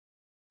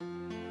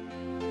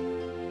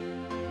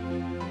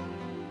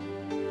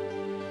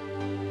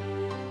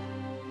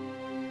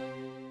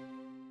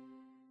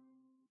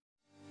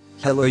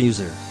Hello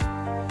user.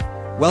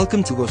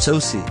 Welcome to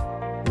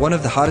GoSoci, one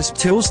of the hottest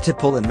tools to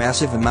pull in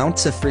massive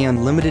amounts of free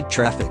unlimited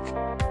traffic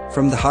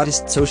from the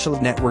hottest social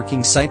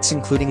networking sites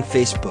including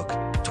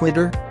Facebook,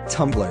 Twitter,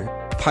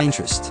 Tumblr,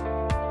 Pinterest.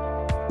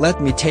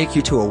 Let me take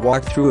you to a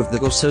walkthrough of the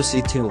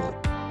GoSoci tool.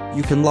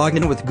 You can log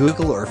in with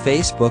Google or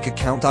Facebook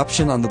account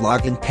option on the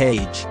login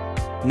page.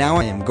 Now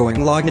I am going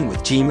login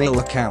with Gmail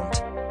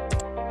account.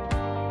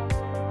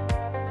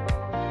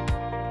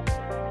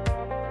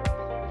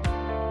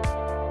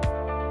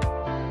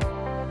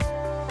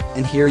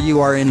 And here you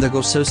are in the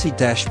GoSoci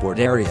dashboard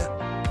area.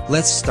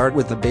 Let's start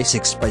with the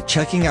basics by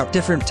checking out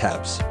different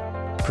tabs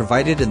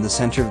provided in the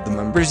center of the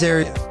members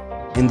area.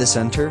 In the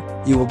center,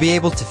 you will be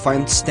able to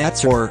find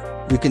stats, or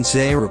you can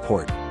say a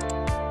report.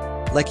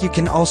 Like you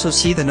can also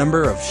see the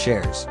number of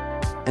shares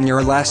and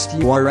your last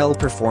URL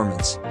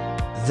performance.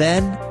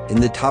 Then,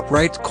 in the top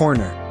right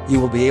corner, you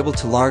will be able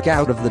to log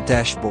out of the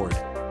dashboard.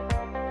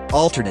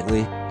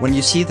 Alternately, when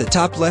you see the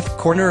top left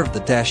corner of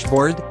the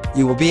dashboard,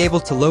 you will be able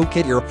to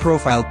locate your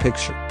profile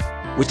picture,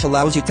 which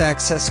allows you to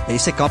access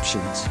basic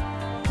options.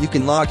 You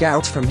can log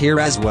out from here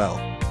as well.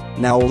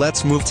 Now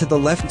let's move to the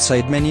left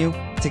side menu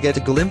to get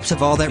a glimpse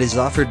of all that is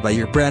offered by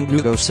your brand new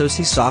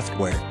GoSoci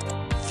software.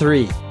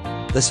 3.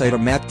 The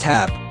Sitemap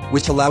tab,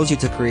 which allows you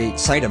to create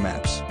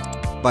sitemaps.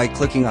 By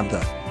clicking on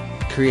the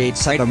Create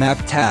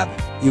Sitemap tab,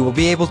 you will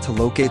be able to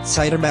locate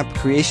sitemap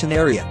creation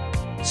area.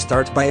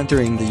 Start by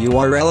entering the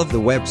URL of the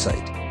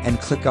website and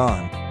click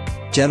on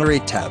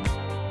Generate tab.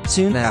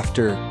 Soon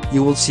after,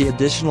 you will see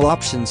additional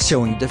options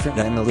showing different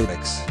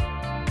analytics,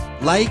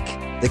 like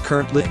the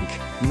current link,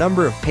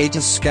 number of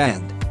pages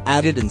scanned,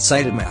 added in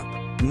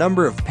sitemap,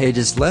 number of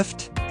pages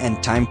left,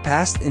 and time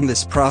passed in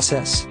this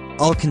process,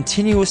 all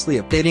continuously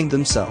updating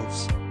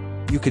themselves.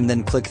 You can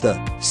then click the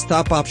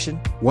Stop option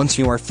once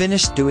you are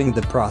finished doing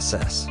the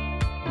process.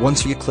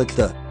 Once you click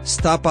the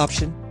Stop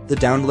option, the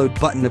Download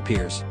button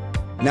appears.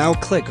 Now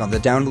click on the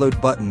Download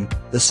button,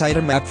 the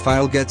sitemap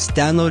file gets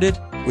downloaded,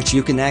 which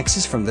you can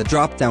access from the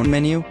drop-down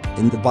menu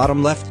in the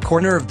bottom left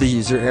corner of the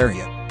user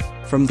area.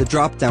 From the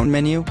drop-down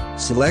menu,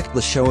 select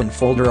the Show in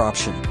Folder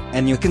option,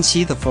 and you can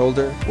see the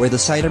folder where the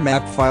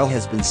sitemap file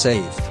has been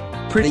saved.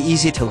 Pretty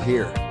easy till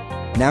here.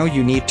 Now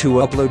you need to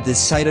upload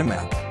this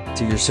sitemap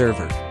to your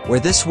server, where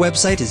this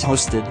website is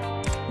hosted.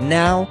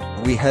 Now,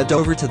 we head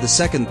over to the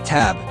second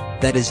tab,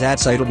 that is Add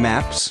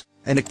Sitemaps,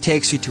 and it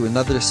takes you to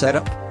another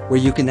setup, where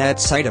you can add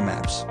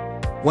sitemaps.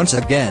 Once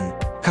again,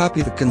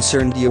 copy the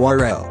concerned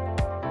URL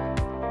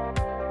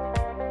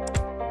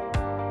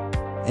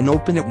and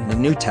open it in a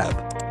new tab.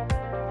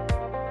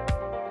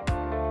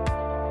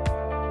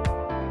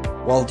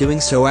 While doing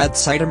so, add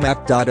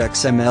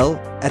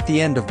sitemap.xml at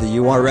the end of the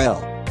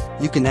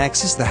URL. You can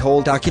access the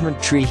whole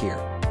document tree here.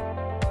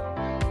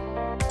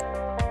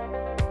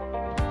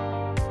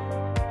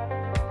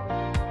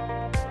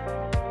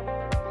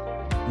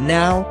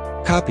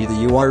 Now, copy the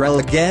URL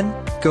again,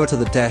 go to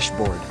the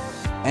dashboard,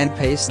 and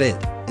paste it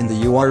in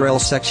the URL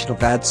section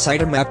of Add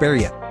Sitemap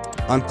area.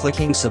 On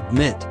clicking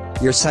Submit,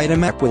 your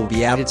sitemap will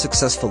be added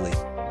successfully.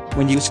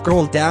 When you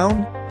scroll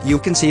down, you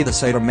can see the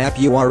sitemap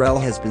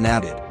URL has been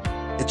added.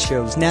 It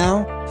shows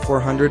now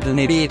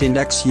 488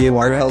 index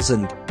URLs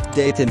and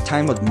date and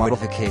time of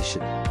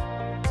modification.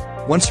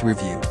 Once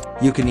reviewed,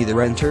 you can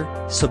either enter,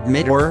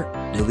 submit, or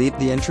delete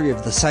the entry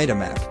of the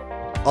sitemap.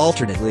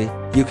 Alternately,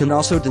 you can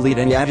also delete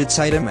any added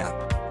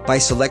sitemap by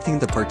selecting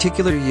the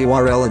particular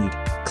URL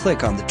and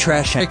click on the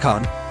trash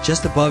icon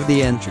just above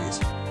the entries.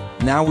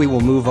 Now we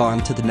will move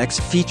on to the next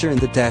feature in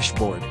the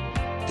dashboard,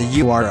 the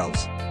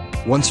URLs.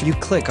 Once you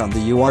click on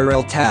the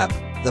URL tab,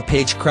 the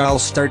page crawl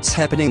starts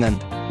happening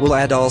and will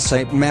add all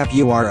sitemap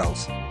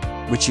URLs,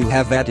 which you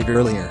have added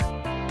earlier.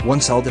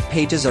 Once all the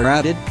pages are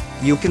added,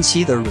 you can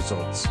see the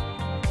results.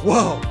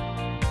 Whoa!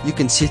 You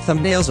can see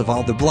thumbnails of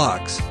all the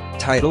blogs,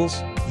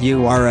 titles,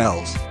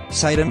 URLs,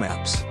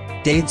 sitemaps,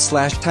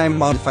 date/time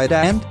modified,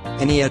 and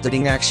any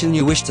editing action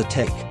you wish to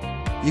take.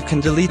 You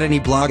can delete any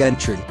blog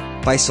entry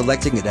by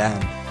selecting it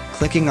and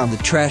clicking on the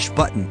trash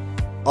button.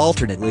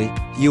 Alternately,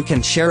 you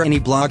can share any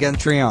blog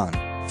entry on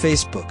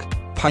Facebook,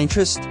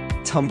 Pinterest,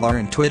 Tumblr,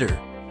 and Twitter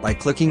by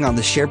clicking on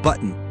the Share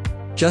button.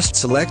 Just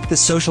select the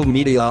social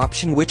media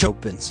option which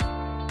opens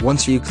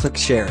once you click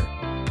Share.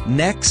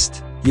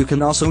 Next, you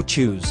can also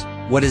choose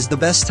what is the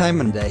best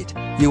time and date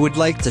you would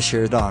like to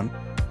share it on.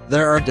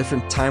 There are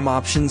different time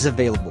options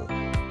available.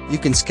 You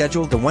can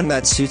schedule the one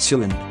that suits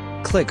you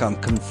and click on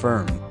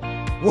Confirm.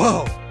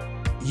 Whoa!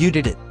 You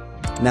did it!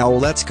 Now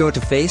let's go to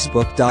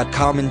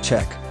Facebook.com and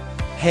check.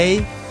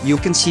 Hey, you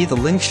can see the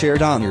link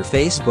shared on your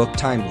Facebook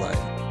timeline.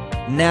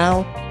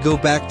 Now, go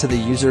back to the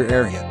user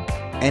area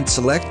and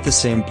select the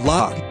same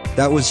blog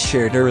that was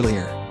shared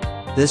earlier.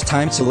 This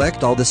time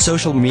select all the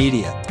social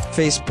media,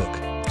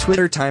 Facebook,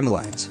 Twitter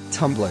timelines,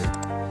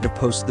 Tumblr, to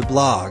post the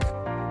blog.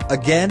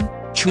 Again,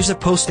 choose a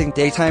posting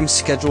daytime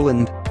schedule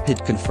and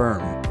hit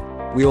Confirm.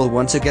 We will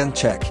once again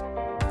check.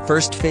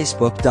 First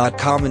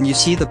Facebook.com and you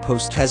see the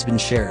post has been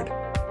shared.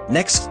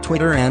 Next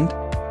Twitter and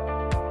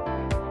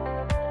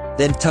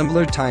then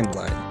Tumblr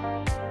timeline.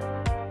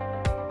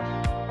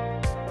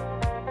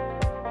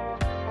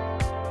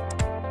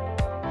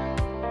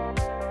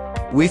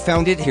 We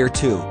found it here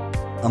too.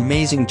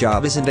 Amazing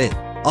job, isn't it?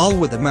 All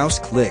with a mouse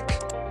click.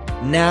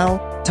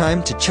 Now,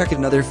 time to check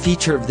another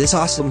feature of this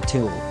awesome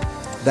tool.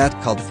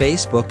 That called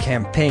Facebook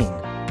campaign.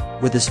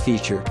 With this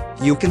feature,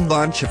 you can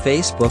launch a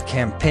Facebook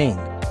campaign.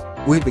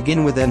 We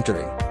begin with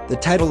entering the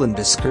title and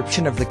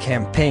description of the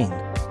campaign.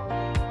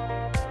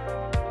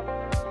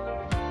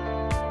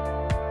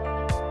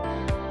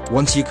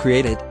 Once you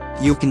create it,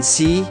 you can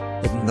see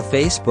it in the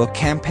Facebook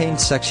campaign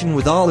section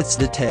with all its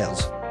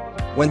details.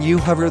 When you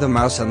hover the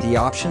mouse on the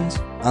options,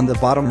 on the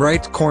bottom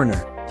right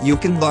corner, you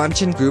can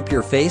launch and group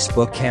your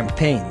Facebook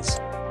campaigns.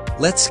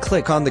 Let's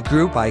click on the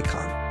group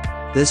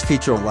icon. This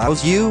feature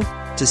allows you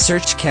to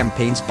search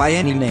campaigns by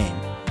any name.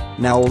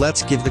 Now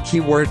let's give the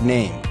keyword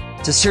name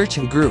to search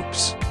in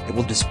groups. It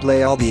will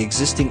display all the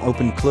existing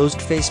open-closed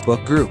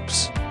Facebook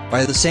groups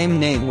by the same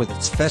name with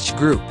its Fetch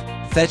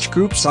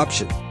Groups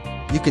option.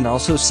 You can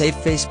also save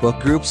Facebook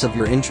groups of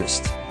your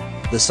interest.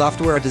 The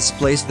software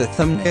displays the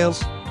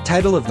thumbnails,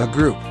 title of the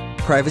group,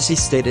 privacy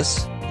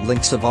status,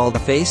 links of all the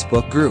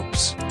Facebook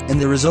groups, in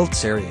the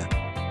results area.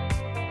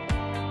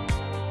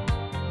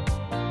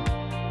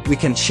 We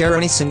can share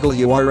any single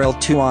URL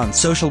to on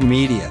social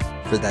media.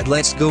 For that,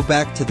 let's go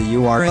back to the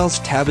URLs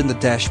tab in the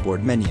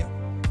dashboard menu.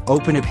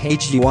 Open a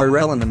page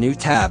URL in a new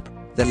tab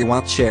that you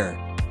want to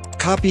share.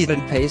 Copy it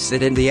and paste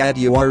it in the Add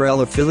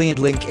URL affiliate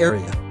link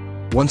area.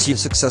 Once you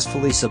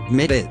successfully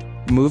submit it,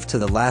 move to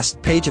the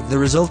last page of the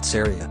results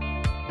area.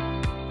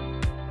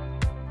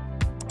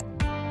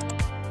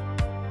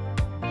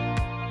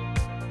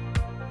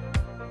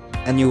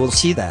 And you will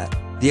see that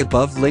the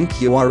above link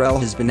URL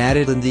has been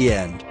added in the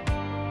end.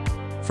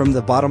 From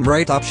the bottom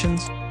right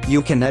options,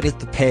 you can edit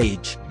the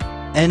page.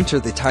 Enter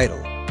the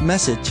title,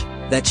 message,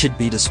 that should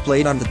be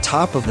displayed on the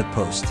top of the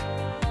post.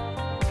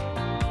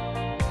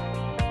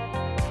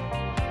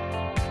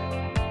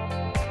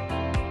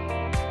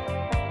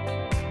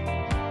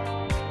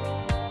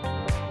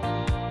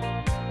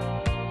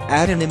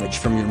 Add an image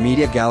from your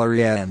media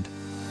gallery and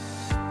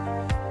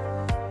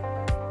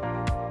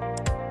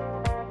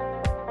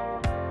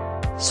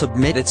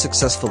submit it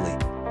successfully.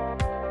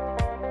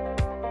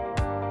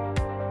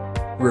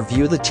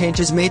 Review the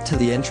changes made to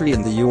the entry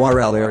in the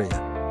URL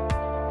area.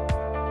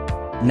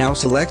 Now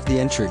select the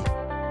entry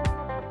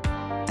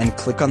and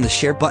click on the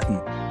Share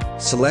button.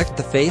 Select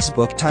the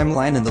Facebook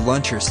timeline in the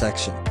Launcher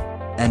section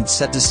and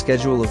set the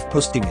schedule of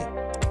posting it.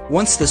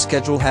 Once the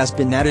schedule has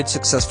been added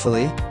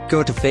successfully,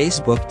 go to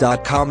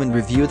facebook.com and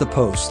review the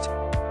post.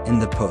 In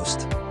the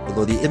post,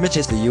 below the image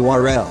is the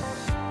URL.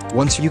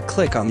 Once you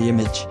click on the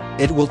image,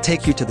 it will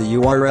take you to the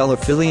URL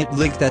affiliate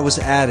link that was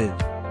added.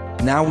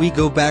 Now we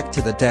go back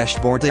to the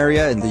dashboard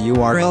area in the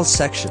URL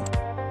section.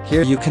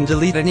 Here you can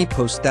delete any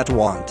post that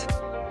want.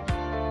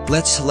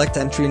 Let's select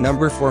entry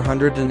number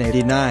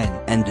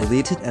 489 and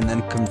delete it and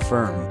then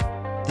confirm.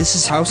 This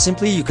is how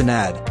simply you can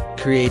add,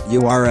 create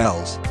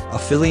URLs,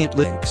 affiliate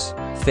links,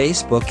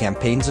 Facebook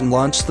campaigns and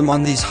launch them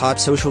on these hot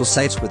social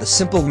sites with a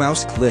simple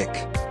mouse click.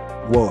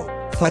 Whoa,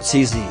 that's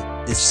easy,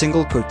 is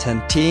single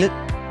content it?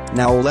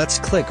 Now let's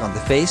click on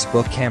the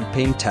Facebook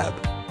campaign tab.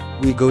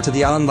 We go to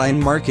the online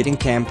marketing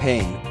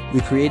campaign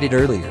we created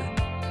earlier.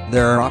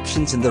 There are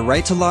options in the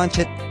right to launch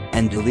it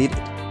and delete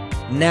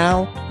it.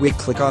 Now, we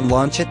click on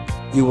launch it,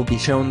 you will be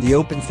shown the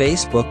open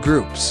Facebook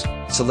groups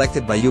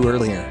selected by you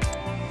earlier.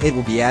 It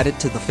will be added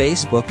to the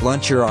Facebook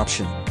launcher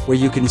option, where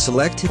you can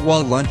select it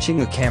while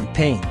launching a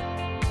campaign.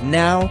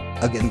 Now,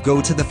 again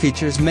go to the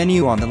features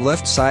menu on the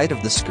left side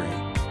of the screen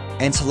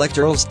and select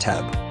URLs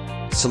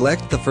tab.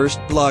 Select the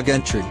first blog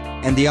entry,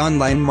 and the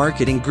online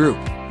marketing group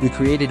we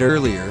created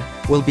earlier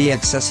will be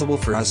accessible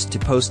for us to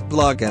post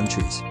blog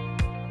entries.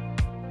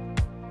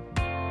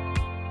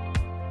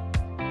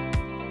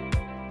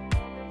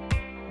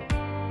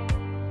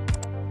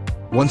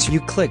 Once you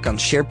click on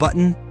Share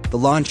button, the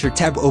Launcher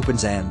tab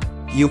opens and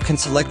you can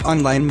select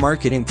Online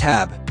Marketing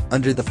tab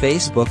under the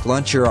Facebook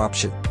Launcher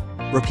option.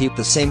 Repeat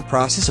the same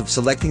process of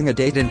selecting a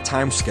date and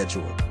time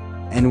schedule.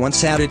 And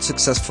once added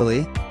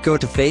successfully, go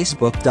to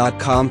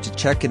facebook.com to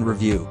check and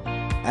review.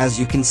 As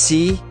you can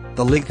see,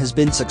 the link has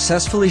been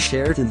successfully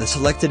shared in the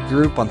selected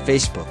group on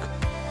Facebook.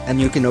 And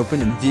you can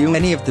open and view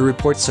any of the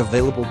reports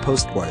available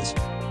post-wise.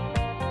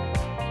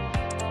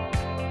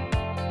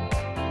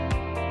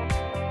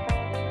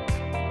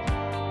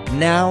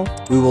 Now,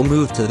 we will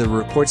move to the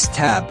Reports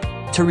tab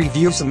to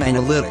review some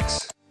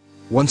analytics.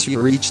 Once you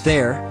reach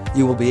there,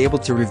 you will be able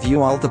to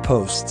review all the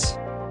posts.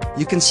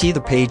 You can see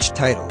the page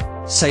title,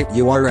 site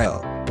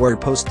URL, where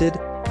posted,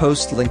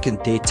 post link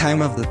and date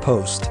time of the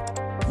post.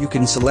 You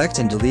can select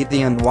and delete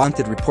the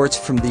unwanted reports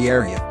from the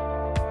area.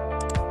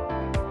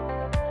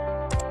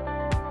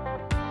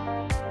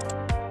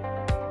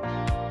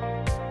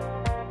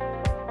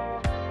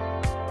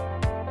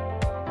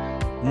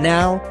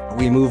 Now,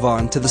 we move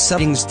on to the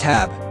Settings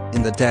tab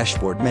in the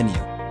dashboard menu.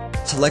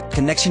 Select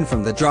Connection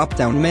from the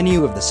drop-down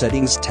menu of the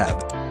Settings tab.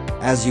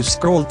 As you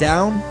scroll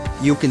down,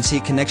 you can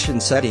see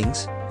connection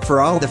settings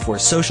for all the 4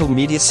 social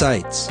media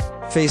sites: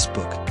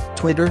 Facebook,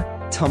 Twitter,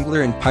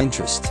 Tumblr and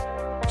Pinterest.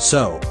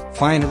 So,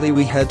 finally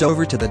we head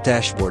over to the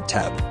Dashboard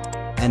tab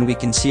and we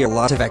can see a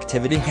lot of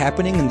activity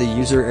happening in the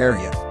user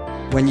area.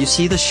 When you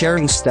see the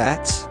sharing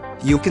stats,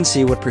 you can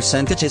see what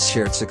percentage is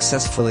shared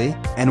successfully,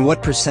 and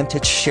what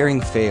percentage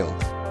sharing failed.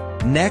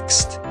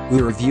 Next,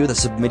 we review the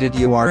submitted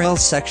URL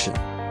section.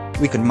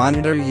 We can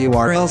monitor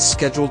URLs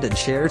scheduled and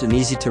shared in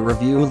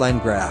easy-to-review line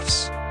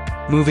graphs.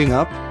 Moving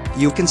up,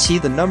 you can see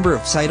the number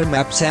of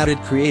sitemaps added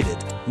created,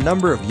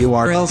 number of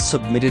URLs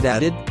submitted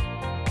added,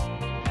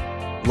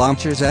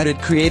 launchers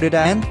added created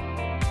and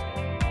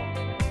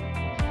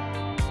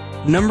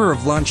number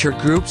of launcher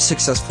groups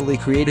successfully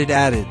created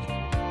added.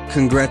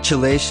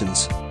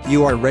 Congratulations,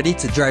 you are ready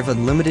to drive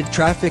unlimited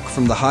traffic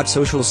from the hot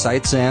social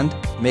sites and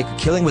make a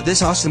killing with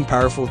this awesome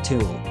powerful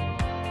tool.